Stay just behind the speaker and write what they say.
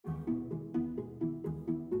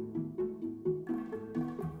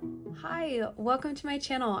Hi, welcome to my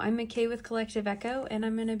channel. I'm McKay with Collective Echo, and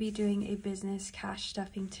I'm going to be doing a business cash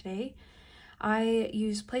stuffing today. I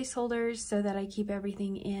use placeholders so that I keep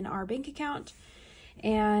everything in our bank account,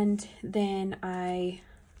 and then I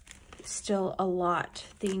still allot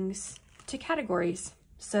things to categories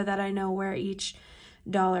so that I know where each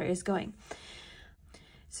dollar is going.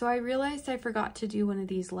 So I realized I forgot to do one of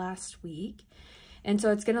these last week. And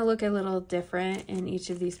so it's going to look a little different in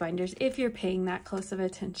each of these binders if you're paying that close of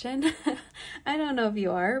attention. I don't know if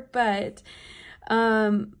you are, but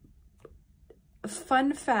fun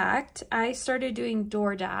fact, I started doing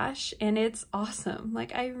DoorDash and it's awesome.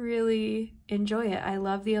 Like, I really enjoy it. I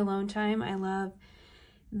love the alone time. I love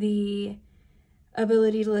the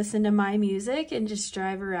ability to listen to my music and just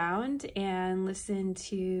drive around and listen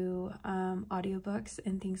to audiobooks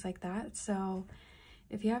and things like that. So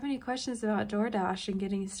if you have any questions about DoorDash and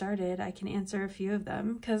getting started, I can answer a few of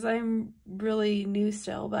them because I'm really new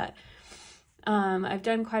still, but I've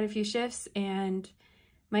done quite a few shifts, and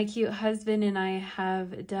my cute husband and I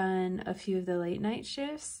have done a few of the late night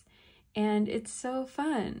shifts, and it's so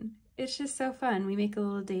fun. It's just so fun. We make a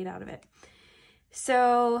little date out of it.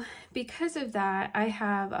 So because of that, I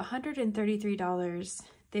have $133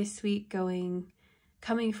 this week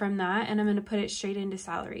coming from that, and I'm going to put it straight into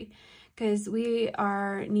salary, because we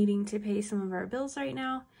are needing to pay some of our bills right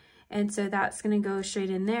now. And so that's going to go straight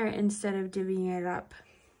in there instead of divvying it up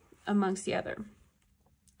amongst the other.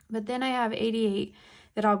 But then I have 88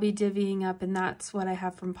 that I'll be divvying up, and that's what I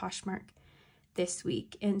have from Poshmark this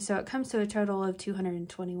week. And so it comes to a total of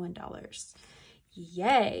 $221.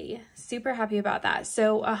 Yay! Super happy about that.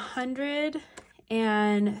 So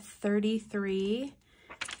 133,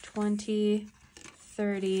 20,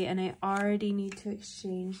 30, and I already need to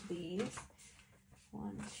exchange these.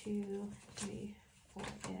 1, 2, 3, 4,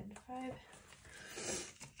 and 5.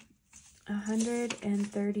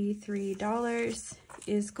 $133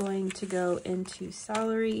 is going to go into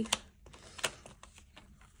salary.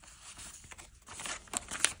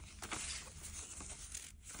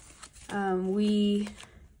 We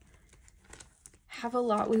have a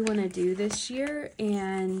lot we want to do this year,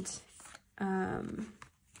 and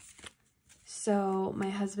so my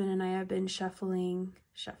husband and I have been shuffling,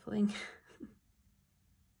 I'm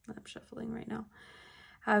shuffling right now,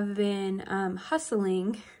 have been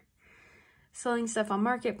hustling, selling stuff on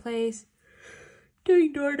Marketplace,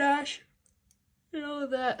 doing DoorDash, and all of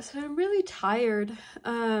that. So I'm really tired,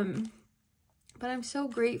 but I'm so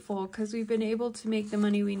grateful because we've been able to make the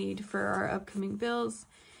money we need for our upcoming bills,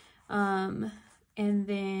 and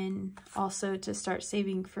then also to start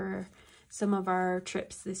saving for some of our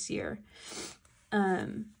trips this year.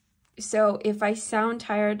 So if I sound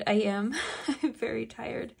tired, I am. I'm very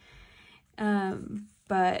tired.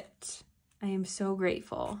 But I am so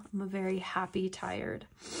grateful. I'm a very happy tired.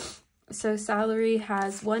 So salary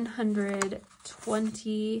has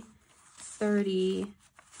 120, 30,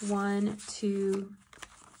 1, 2,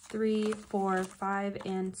 3, 4, 5,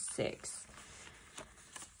 and 6.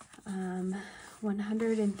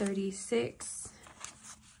 136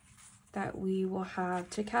 that we will have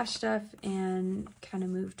to cash stuff and kind of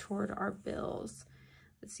move toward our bills.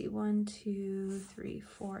 Let's see, 1, 2, 3,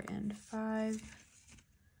 4, and 5.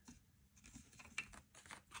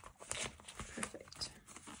 Perfect.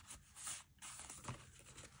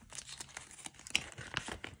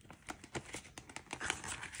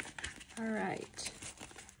 All right.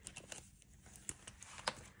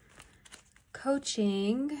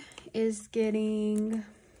 Coaching is getting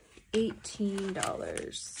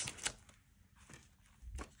 $18.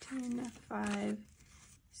 10, 5,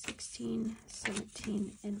 16,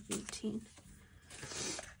 17, and 18.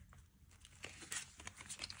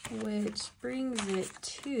 Which brings it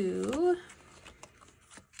to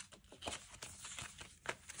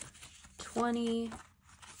 20,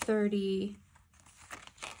 30,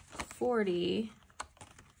 40,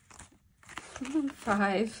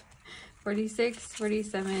 5, 46,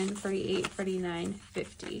 47, 48, 49,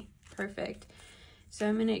 50. Perfect. So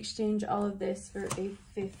I'm going to exchange all of this for a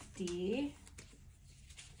 50.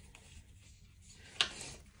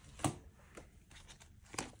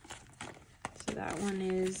 So that one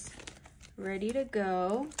is ready to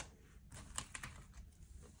go.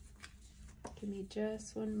 Give me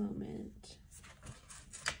just one moment.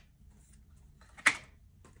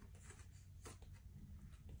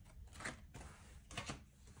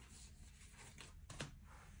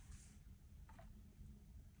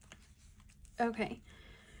 Okay,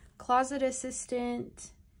 closet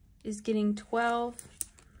assistant is getting 12.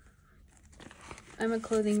 I'm a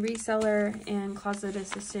clothing reseller, and closet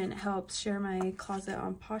assistant helps share my closet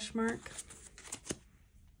on Poshmark.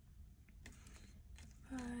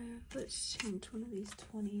 Let's change one of these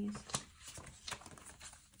 20s for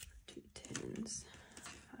 2 10s.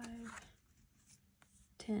 5,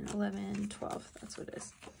 10, 11, 12. That's what it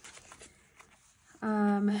is.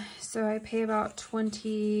 So I pay about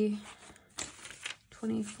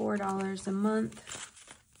 $24 a month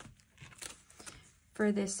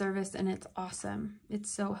for this service, and it's awesome. It's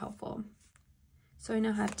so helpful. So I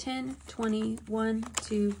now have 10, 20, 1,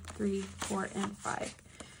 2, 3, 4, and 5.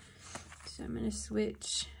 So I'm going to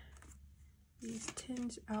switch these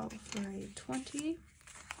 10s out for a 20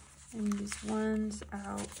 and these 1s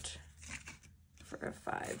out for a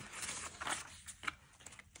 5.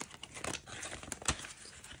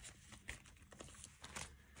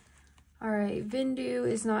 All right, Vendu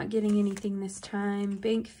is not getting anything this time.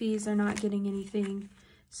 Bank fees are not getting anything.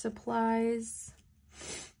 Supplies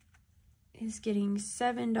is getting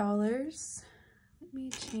 $7. Let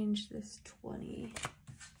me change this 20 to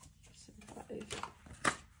 5.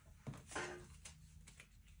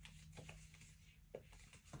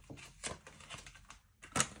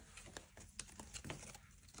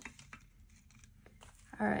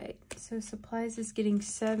 All right, so supplies is getting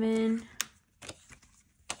 $7.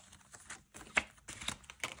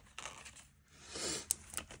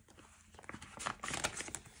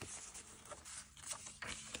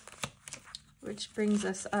 Which brings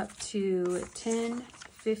us up to 10,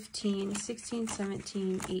 15, 16,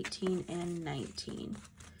 17, 18, and 19.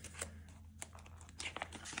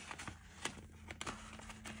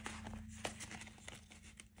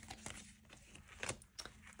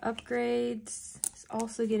 Upgrades is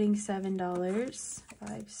also getting $7,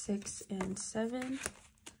 5, 6, and 7.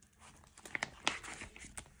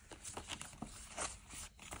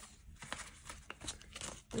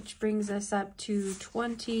 Which brings us up to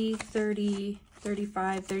 20, 30,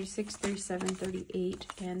 35, 36, 37, 38,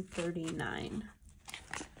 and 39.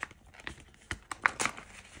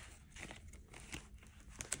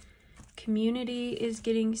 Community is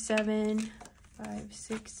getting 7, 5,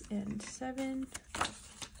 6, and 7.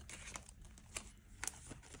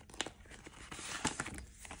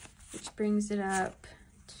 Which brings it up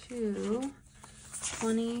to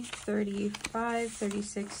 20, 35,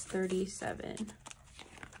 36, 37.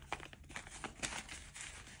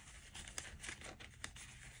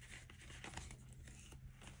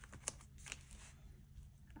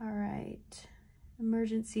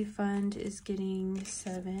 Emergency fund is getting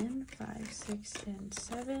 7, 5, 6, and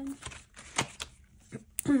 7.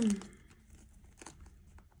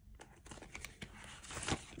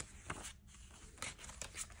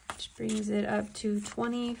 Which brings it up to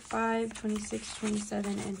 25, 26,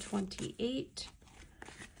 27, and 28.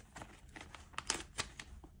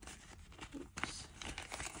 Oops.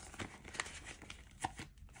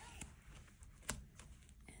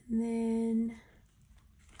 And then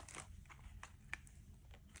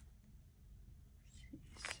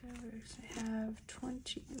I have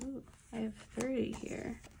 20, ooh, I have 30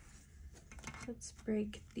 here. Let's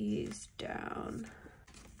break these down.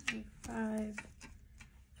 I have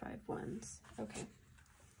 5 1s. Okay.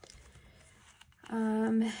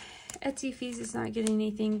 Etsy fees is not getting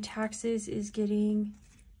anything. Taxes is getting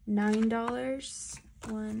 $9.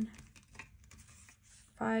 1,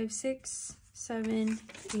 5, 6, 7,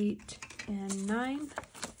 8, and 9.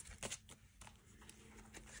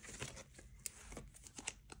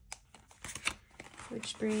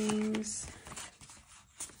 Which brings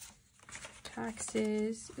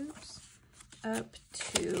taxes, oops, up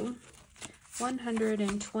to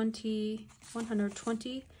 120,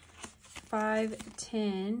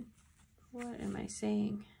 510. What am I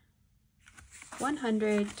saying?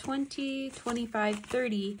 120, 25,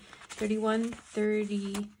 30, 31,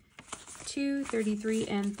 32, 33,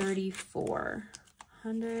 and 34.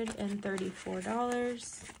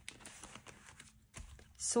 $134.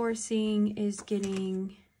 Sourcing is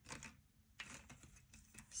getting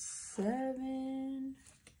 7.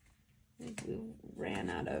 We ran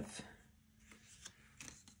out of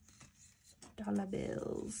dollar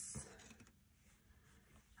bills.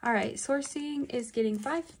 All right, sourcing is getting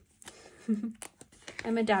 5.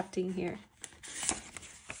 I'm adapting here.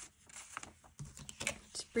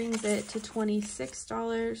 Which brings it to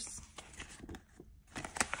 $26.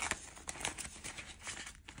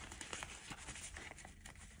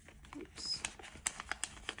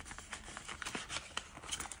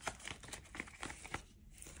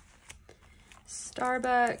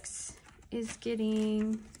 Starbucks is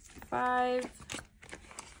getting 5,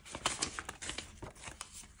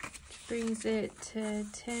 which brings it to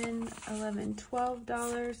 $10, $11,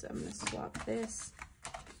 $12. I'm going to swap this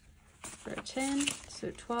for a 10,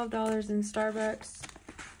 so $12 in Starbucks.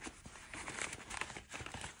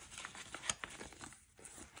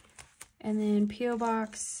 And then P.O.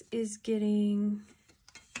 Box is getting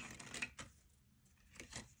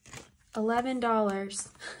 $11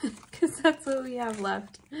 because that's what we have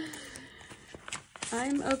left.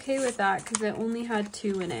 I'm okay with that because it only had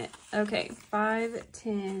 2 in it. Okay, 5,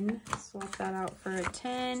 10, swap that out for a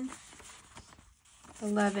 10,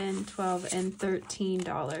 11, 12, and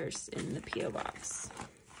 $13 in the P.O. Box.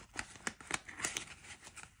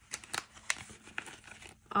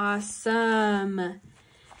 Awesome.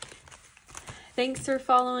 Thanks for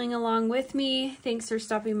following along with me. Thanks for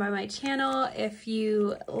stopping by my channel. If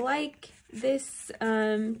you like this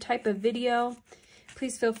type of video,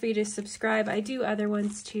 please feel free to subscribe. I do other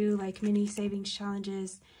ones too, like mini savings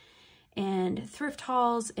challenges and thrift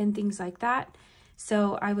hauls and things like that.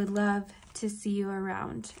 So I would love to see you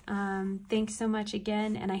around. Thanks so much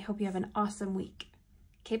again, and I hope you have an awesome week.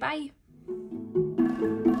 Okay, bye.